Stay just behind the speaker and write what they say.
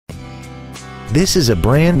This is a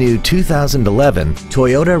brand new 2011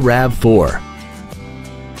 Toyota RAV4.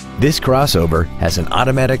 This crossover has an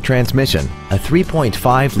automatic transmission, a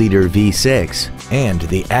 3.5-liter V6, and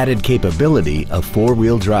the added capability of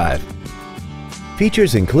four-wheel drive.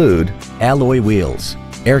 Features include alloy wheels,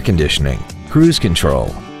 air conditioning, cruise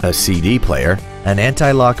control, a CD player, an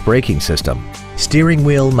anti-lock braking system, steering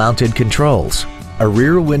wheel mounted controls, a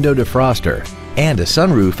rear window defroster, and a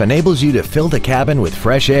sunroof enables you to fill the cabin with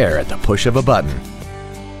fresh air at the push of a button.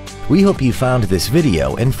 We hope you found this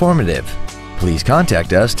video informative. Please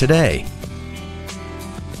contact us today.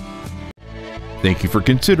 Thank you for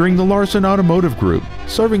considering the Larson Automotive Group,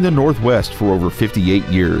 serving the Northwest for over 58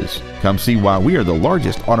 years. Come see why we are the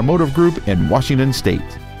largest automotive group in Washington State.